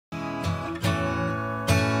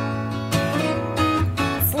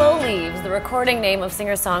the recording name of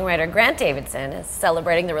singer-songwriter Grant Davidson, is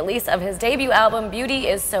celebrating the release of his debut album, Beauty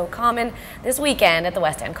Is So Common, this weekend at the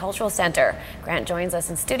West End Cultural Centre. Grant joins us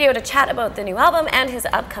in studio to chat about the new album and his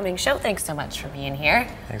upcoming show. Thanks so much for being here.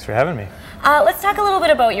 Thanks for having me. Let's talk a little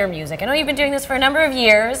bit about your music. I know you've been doing this for a number of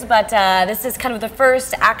years, but this is kind of the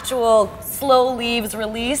first actual Slow Leaves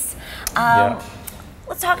release.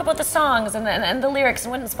 Let's talk about the songs and the lyrics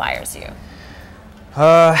and what inspires you.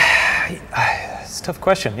 It's a tough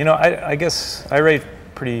question. You know, I guess I write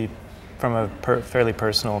from a fairly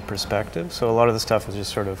personal perspective. So a lot of the stuff is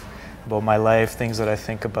just sort of about my life, things that I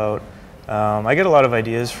think about. I get a lot of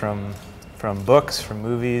ideas from books, from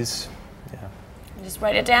movies. Yeah. Just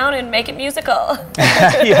write it down and make it musical.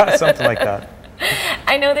 Yeah, something like that.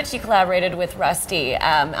 I know that you collaborated with Rusty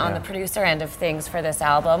on the producer end of things for this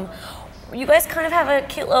album. You guys kind of have a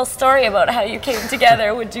cute little story about how you came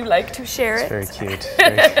together. Would you like to share it? It's very cute.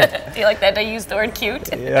 Very cute. Do you like that I used the word cute?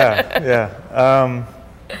 Yeah.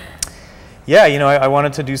 Yeah, you know, I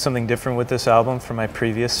wanted to do something different with this album from my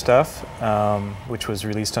previous stuff, which was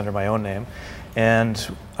released under my own name.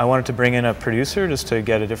 And I wanted to bring in a producer just to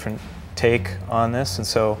get a different take on this. And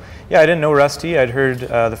so, yeah, I didn't know Rusty. I'd heard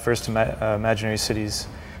the first Imaginary Cities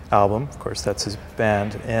album, of course, that's his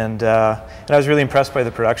band, and I was really impressed by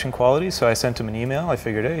the production quality, so I sent him an email. I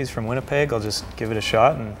figured, hey, he's from Winnipeg, I'll just give it a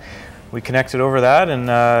shot, and we connected over that, and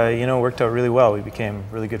you know, it worked out really well. We became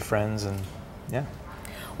really good friends, and yeah.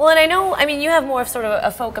 Well, and I mean, you have more of sort of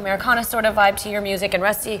a folk Americana sort of vibe to your music, and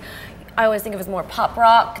Rusty, I always think of as more pop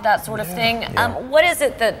rock, that sort of thing. Yeah. What is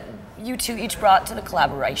it that you two each brought to the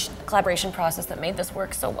collaboration process that made this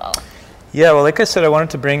work so well? Yeah, well, like I said, I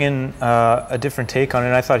wanted to bring in a different take on it,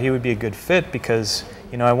 and I thought he would be a good fit because,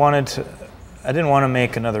 you know, I didn't want to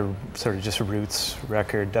make another sort of just roots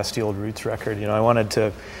record, dusty old roots record. You know, I wanted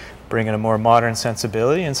to bring in a more modern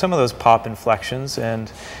sensibility and some of those pop inflections, and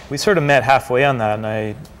we sort of met halfway on that, and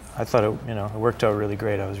I thought it, you know, it worked out really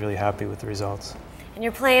great. I was really happy with the results. And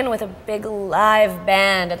you're playing with a big live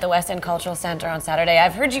band at the West End Cultural Centre on Saturday.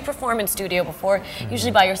 I've heard you perform in studio before,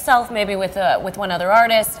 usually by yourself, maybe with one other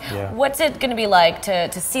artist. Yeah. What's it going to be like to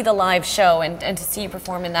see the live show and to see you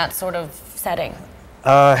perform in that sort of setting?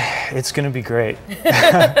 It's going to be great.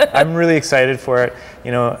 I'm really excited for it.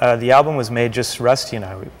 You know, the album was made just Rusty and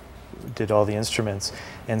I. We did all the instruments.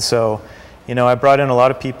 And so, you know, I brought in a lot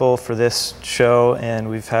of people for this show, and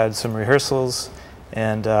we've had some rehearsals.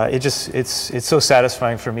 And it's so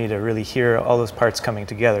satisfying for me to really hear all those parts coming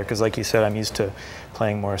together, because like you said, I'm used to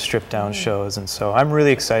playing more stripped down shows, and so I'm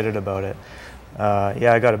really excited about it.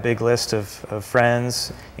 Yeah, I got a big list of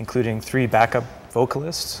friends, including 3 backup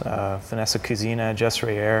vocalists, Vanessa Cuzina, Jess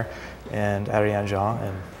Rayer, and Ariane Jean,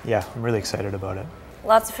 and yeah, I'm really excited about it.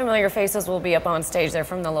 Lots of familiar faces will be up on stage there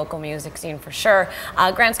from the local music scene for sure.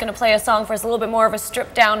 Grant's going to play a song for us, a little bit more of a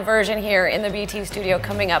stripped down version here in the BT studio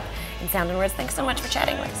coming up in Sound and Words. Thanks so much for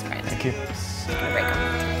chatting with us, Grant. Thank you. Taking a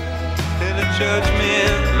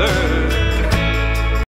break.